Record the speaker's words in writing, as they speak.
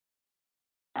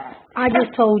I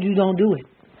just told you don't do it.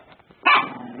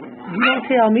 You don't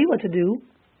tell me what to do.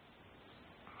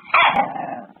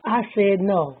 I said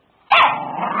no.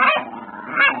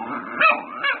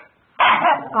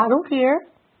 I don't care.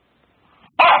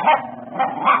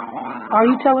 Are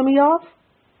you telling me off?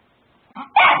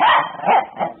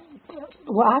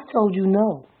 Well, I told you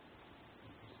no.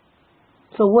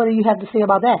 So what do you have to say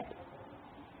about that?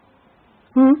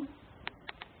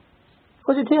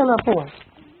 What's your tail up for?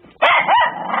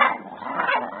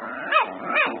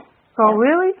 Oh,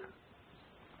 really?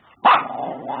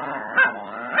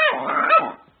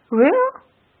 Really?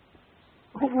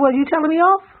 What, you telling me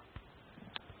off?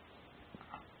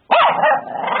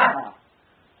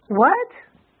 What?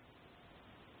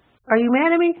 Are you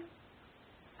mad at me?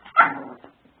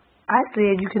 I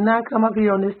said you cannot come up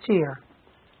here on this chair.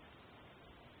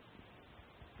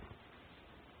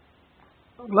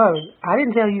 Lovey, I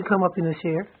didn't tell you to come up in this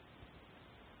chair.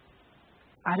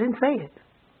 I didn't say it.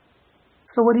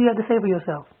 So what do you have to say for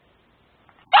yourself?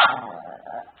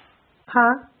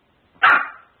 Huh?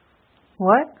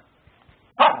 What?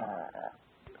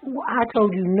 I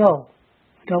told you no.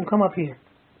 Don't come up here.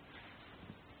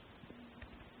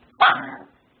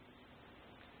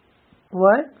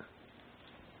 What?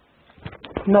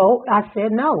 No, I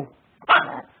said no.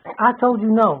 I told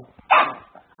you no.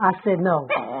 I said no.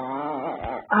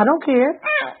 I don't care.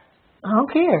 I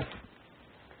don't care.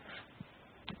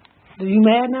 Are you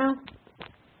mad now?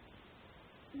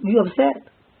 You upset?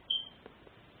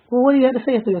 Well, what do you have to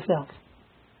say for yourself?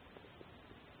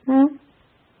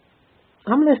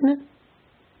 I'm listening.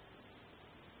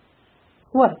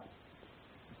 What?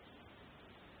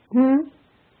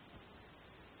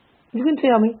 You can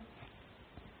tell me.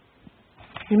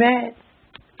 You mad?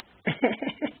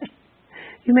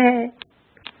 You mad?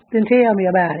 Then tell me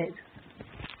about it.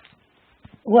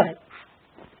 What?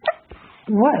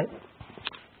 What?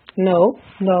 No,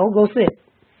 go sit.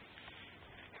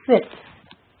 Sit.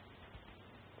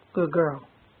 Good girl.